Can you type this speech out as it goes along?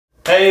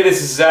Hey,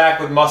 this is Zach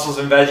with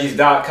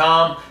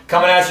musclesandveggies.com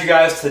coming at you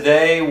guys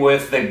today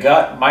with the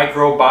gut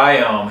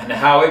microbiome and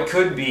how it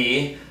could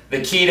be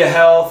the key to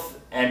health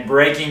and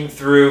breaking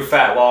through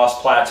fat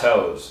loss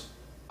plateaus.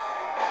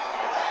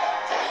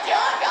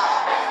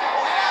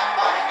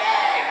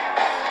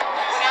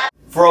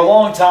 For a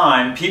long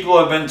time, people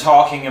have been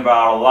talking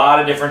about a lot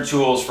of different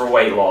tools for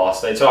weight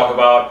loss. They talk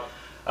about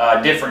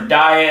different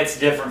diets,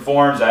 different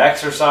forms of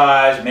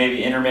exercise,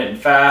 maybe intermittent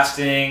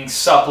fasting,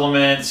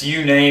 supplements,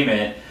 you name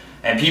it.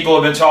 And people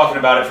have been talking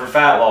about it for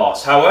fat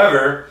loss.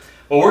 However,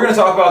 what we're going to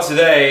talk about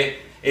today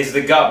is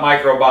the gut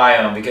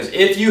microbiome, because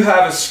if you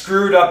have a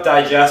screwed up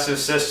digestive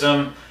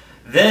system,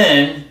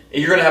 then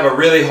you're going to have a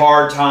really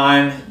hard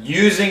time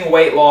using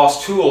weight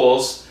loss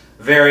tools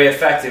very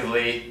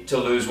effectively to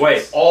lose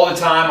weight. All the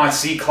time I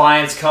see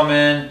clients come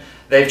in,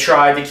 they've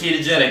tried the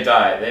ketogenic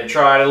diet, they've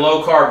tried a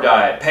low carb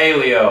diet,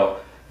 paleo,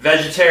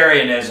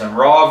 vegetarianism,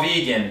 raw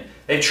vegan.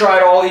 They've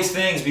tried all these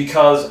things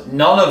because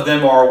none of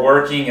them are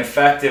working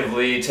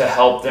effectively to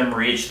help them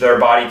reach their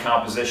body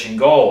composition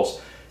goals.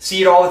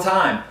 See it all the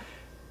time.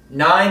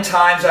 9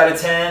 times out of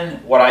 10,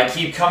 what I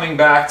keep coming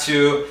back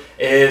to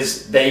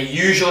is they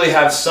usually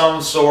have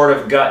some sort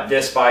of gut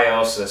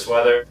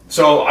dysbiosis.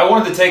 So I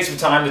wanted to take some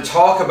time to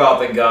talk about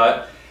the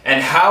gut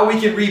and how we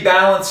can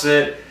rebalance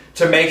it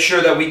to make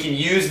sure that we can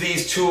use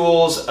these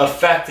tools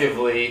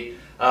effectively.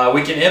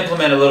 We can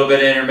implement a little bit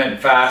of intermittent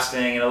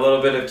fasting and a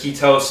little bit of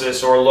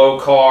ketosis or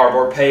low carb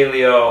or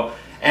paleo,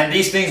 and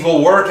these things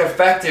will work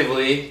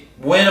effectively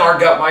when our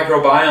gut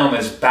microbiome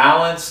is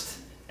balanced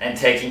and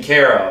taken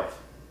care of.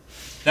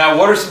 Now,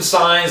 what are some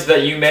signs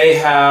that you may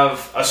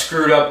have a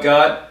screwed up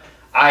gut?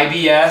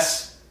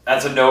 IBS,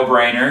 that's a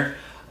no-brainer.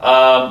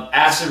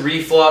 Acid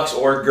reflux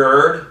or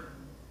GERD,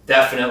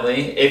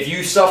 definitely. If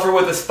you suffer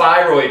with a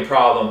thyroid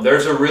problem,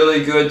 there's a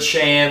really good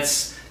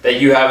chance that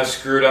you have a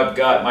screwed up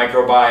gut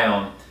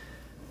microbiome.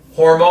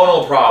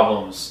 Hormonal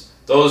problems,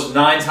 those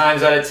 9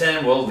 times out of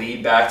 10 will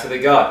lead back to the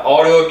gut.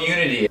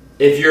 Autoimmunity,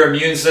 if your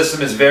immune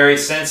system is very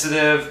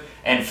sensitive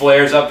and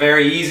flares up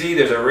very easy,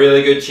 there's a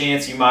really good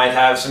chance you might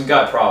have some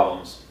gut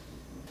problems.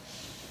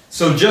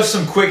 So just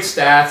some quick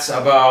stats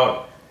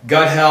about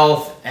gut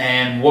health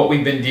and what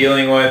we've been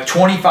dealing with.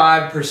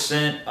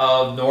 25%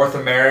 of North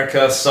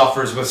America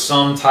suffers with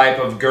some type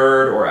of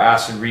GERD or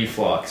acid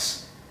reflux.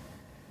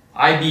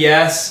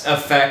 IBS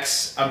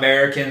affects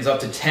Americans up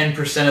to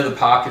 10% of the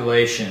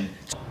population.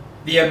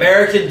 The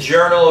American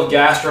Journal of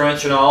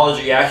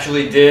Gastroenterology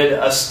actually did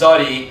a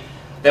study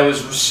that was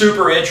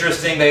super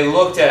interesting. They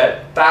looked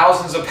at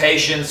thousands of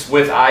patients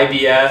with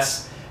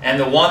IBS, and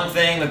the one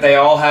thing that they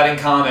all had in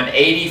common,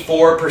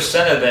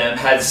 84% of them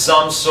had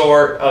some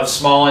sort of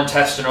small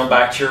intestinal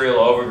bacterial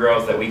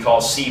overgrowth that we call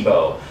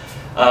SIBO.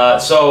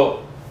 So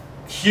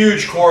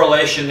huge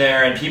correlation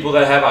there in people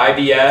that have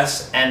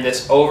IBS and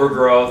this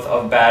overgrowth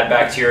of bad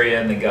bacteria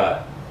in the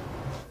gut.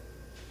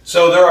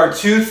 So there are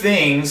 2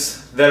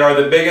 things that are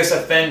the biggest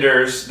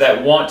offenders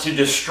that want to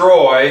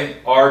destroy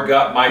our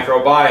gut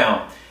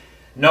microbiome.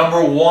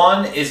 Number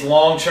 1 is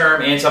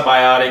long-term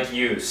antibiotic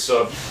use.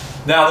 So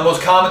now the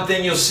most common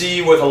thing you'll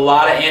see with a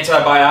lot of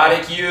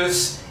antibiotic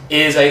use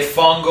is a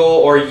fungal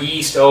or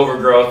yeast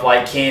overgrowth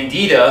like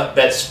Candida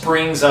that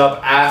springs up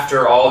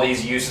after all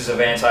these uses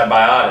of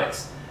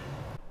antibiotics.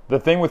 The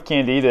thing with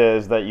Candida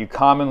is that you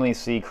commonly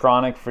see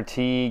chronic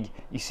fatigue,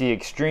 you see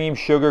extreme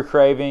sugar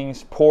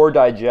cravings, poor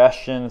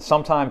digestion,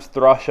 sometimes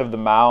thrush of the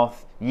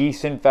mouth,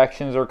 yeast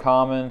infections are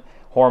common,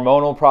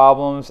 hormonal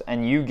problems,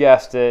 and you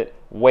guessed it,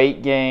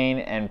 weight gain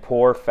and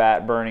poor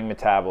fat burning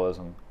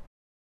metabolism.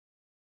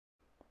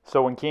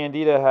 So when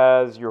Candida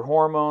has your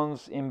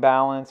hormones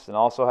imbalanced and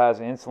also has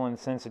insulin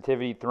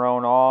sensitivity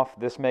thrown off,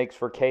 this makes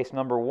for case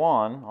number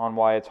 1 on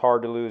why it's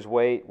hard to lose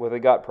weight with a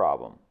gut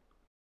problem.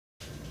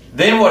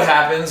 Then what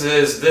happens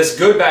is this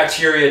good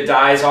bacteria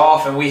dies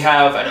off and we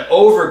have an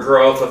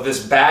overgrowth of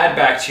this bad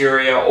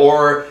bacteria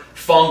or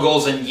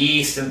fungals and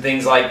yeast and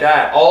things like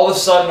that. All of a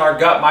sudden our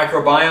gut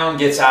microbiome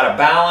gets out of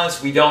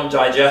balance. We don't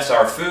digest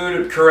our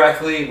food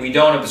correctly. We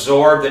don't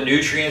absorb the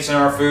nutrients in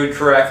our food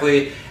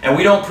correctly. And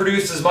we don't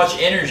produce as much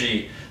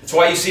energy. That's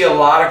why you see a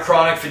lot of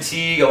chronic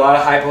fatigue, a lot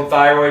of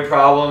hypothyroid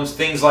problems,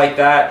 things like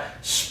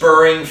that,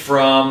 spurring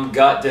from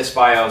gut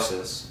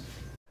dysbiosis.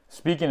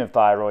 Speaking of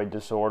thyroid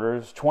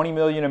disorders, 20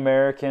 million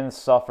Americans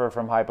suffer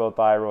from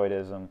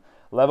hypothyroidism.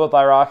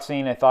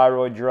 Levothyroxine, a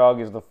thyroid drug,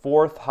 is the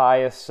 4th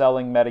highest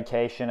selling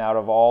medication out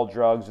of all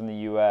drugs in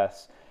the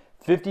US.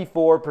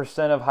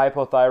 54% of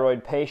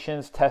hypothyroid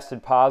patients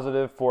tested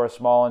positive for a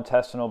small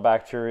intestinal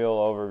bacterial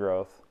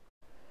overgrowth.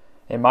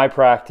 In my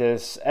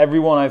practice,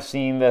 everyone I've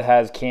seen that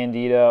has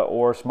Candida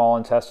or small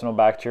intestinal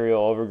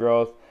bacterial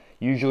overgrowth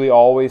usually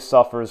always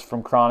suffers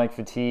from chronic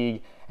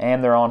fatigue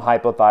and they're on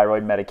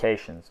hypothyroid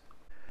medications.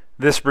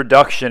 This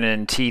reduction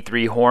in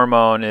T3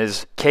 hormone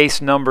is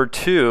case number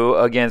 2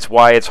 against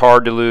why it's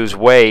hard to lose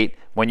weight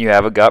when you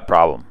have a gut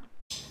problem.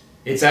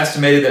 It's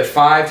estimated that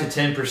 5 to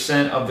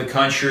 10% of the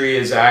country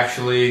is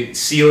actually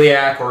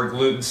celiac or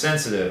gluten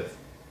sensitive.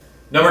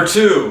 Number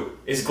 2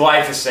 is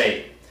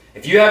glyphosate.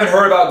 If you haven't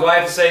heard about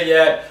glyphosate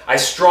yet, I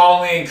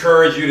strongly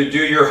encourage you to do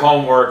your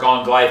homework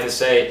on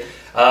glyphosate.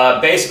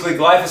 Basically,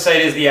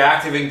 glyphosate is the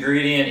active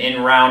ingredient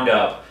in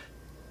Roundup.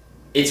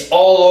 It's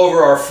all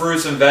over our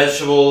fruits and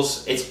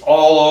vegetables. It's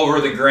all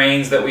over the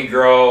grains that we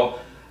grow.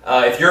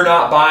 If you're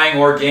not buying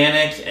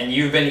organic and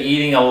you've been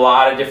eating a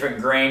lot of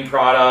different grain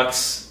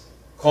products,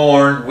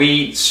 corn,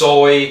 wheat,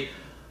 soy,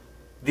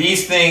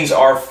 these things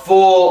are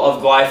full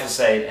of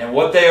glyphosate. And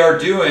what they are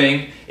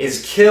doing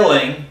is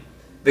killing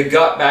the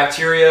gut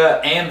bacteria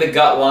and the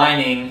gut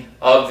lining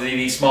of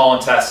the small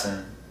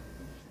intestine.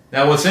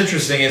 Now what's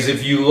interesting is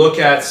if you look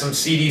at some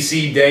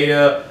CDC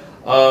data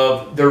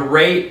of the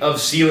rate of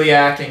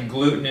celiac and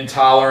gluten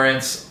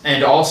intolerance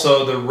and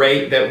also the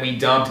rate that we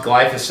dumped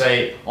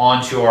glyphosate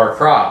onto our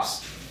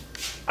crops.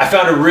 I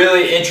found a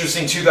really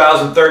interesting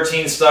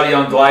 2013 study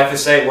on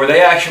glyphosate where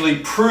they actually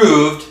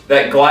proved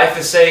that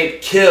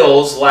glyphosate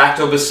kills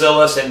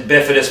lactobacillus and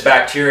bifidus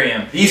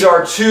bacterium. These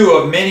are two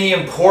of many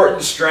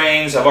important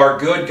strains of our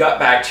good gut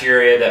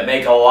bacteria that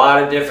make a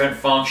lot of different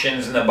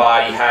functions in the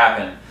body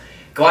happen.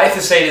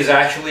 Glyphosate is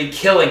actually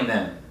killing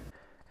them.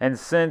 And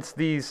since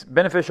these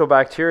beneficial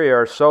bacteria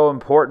are so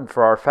important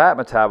for our fat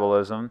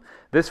metabolism,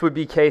 this would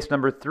be case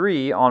number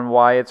 3 on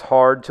why it's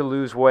hard to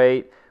lose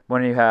weight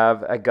when you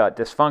have a gut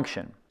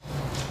dysfunction.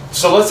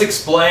 So let's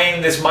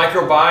explain this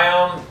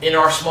microbiome in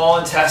our small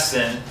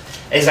intestine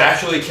is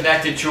actually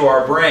connected to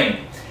our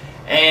brain.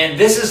 And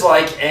this is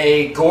like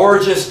a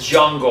gorgeous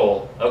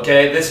jungle,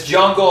 okay? This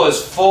jungle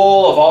is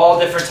full of all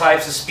different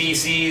types of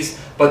species,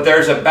 but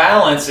there's a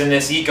balance in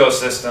this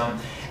ecosystem.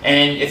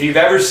 And if you've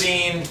ever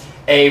seen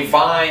a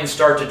vine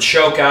start to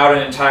choke out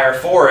an entire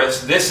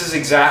forest, this is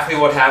exactly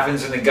what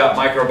happens in the gut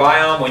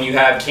microbiome when you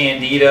have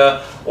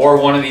candida or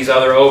one of these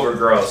other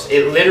overgrowths.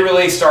 It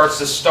literally starts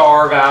to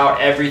starve out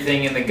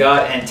everything in the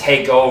gut and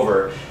take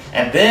over.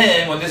 And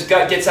then when this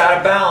gut gets out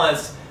of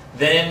balance,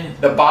 then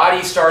the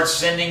body starts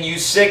sending you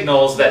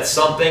signals that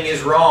something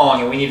is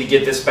wrong and we need to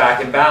get this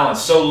back in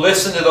balance. So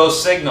listen to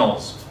those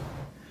signals.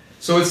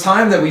 So it's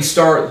time that we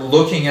start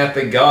looking at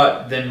the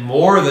gut then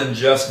more than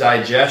just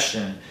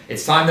digestion.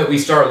 It's time that we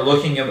start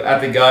looking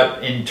at the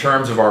gut in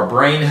terms of our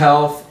brain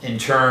health, in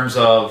terms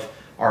of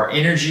our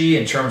energy,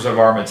 in terms of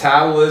our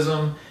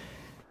metabolism.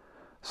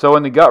 So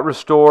in the Gut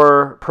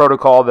Restore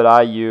protocol that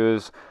I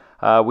use,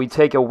 we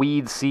take a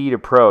weed seed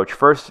approach.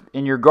 First,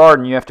 in your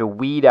garden, you have to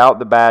weed out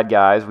the bad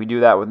guys. We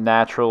do that with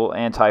natural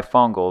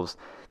antifungals.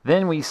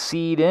 Then we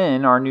seed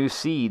in our new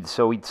seeds,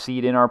 so we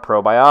seed in our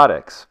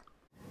probiotics.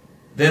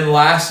 Then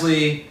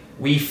lastly,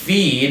 we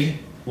feed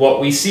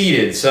what we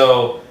seeded.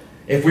 So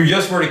if we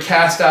just were to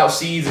cast out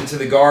seeds into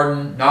the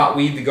garden, not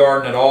weed the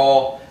garden at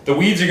all, the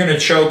weeds are going to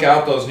choke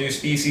out those new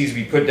species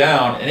we put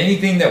down, and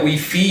anything that we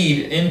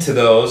feed into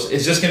those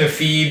is just going to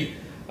feed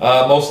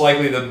most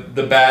likely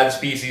the bad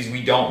species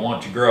we don't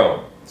want to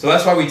grow. So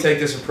that's why we take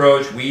this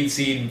approach, weed,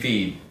 seed, and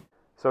feed.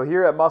 So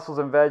here at Muscles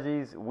and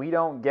Veggies, we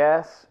don't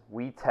guess,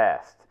 we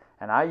test.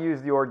 And I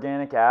use the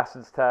organic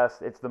acids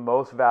test. It's the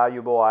most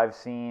valuable I've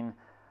seen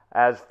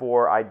as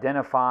for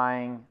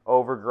identifying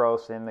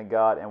overgrowths in the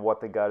gut and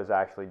what the gut is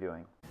actually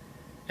doing.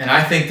 And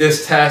I think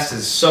this test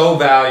is so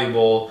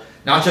valuable,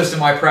 not just in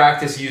my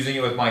practice using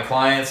it with my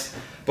clients,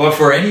 but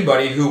for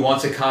anybody who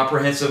wants a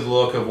comprehensive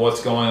look of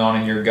what's going on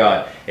in your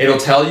gut. It'll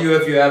tell you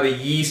if you have a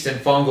yeast and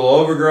fungal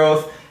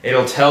overgrowth.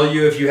 It'll tell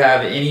you if you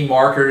have any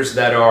markers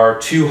that are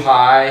too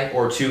high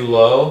or too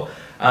low,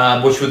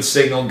 which would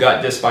signal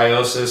gut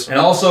dysbiosis. And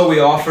also we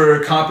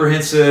offer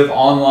comprehensive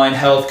online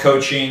health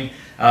coaching.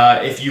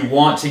 If you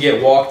want to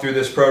get walked through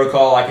this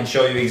protocol, I can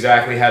show you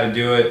exactly how to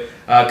do it.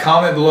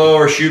 Comment below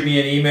or shoot me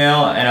an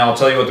email and I'll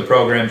tell you what the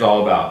program's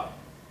all about.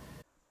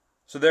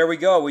 So there we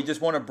go. We just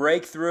want to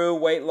break through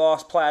weight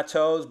loss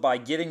plateaus by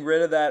getting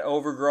rid of that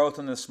overgrowth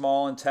in the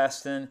small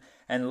intestine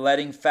and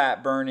letting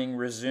fat burning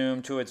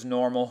resume to its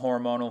normal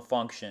hormonal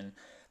function.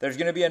 There's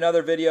going to be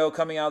another video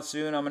coming out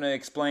soon. I'm going to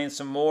explain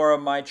some more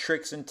of my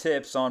tricks and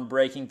tips on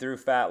breaking through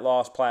fat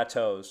loss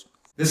plateaus.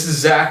 This is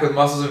Zach with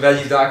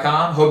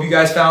musclesandveggies.com. Hope you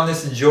guys found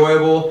this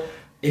enjoyable.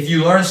 If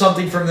you learned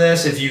something from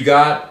this, if you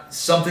got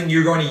something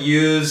you're going to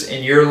use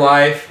in your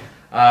life,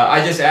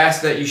 I just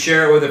ask that you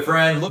share it with a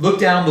friend. Look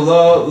down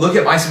below, look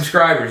at my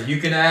subscribers. You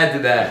can add to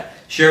that.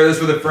 Share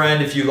this with a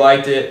friend if you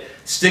liked it.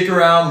 Stick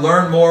around,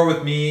 learn more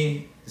with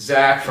me,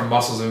 Zach from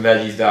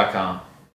musclesandveggies.com.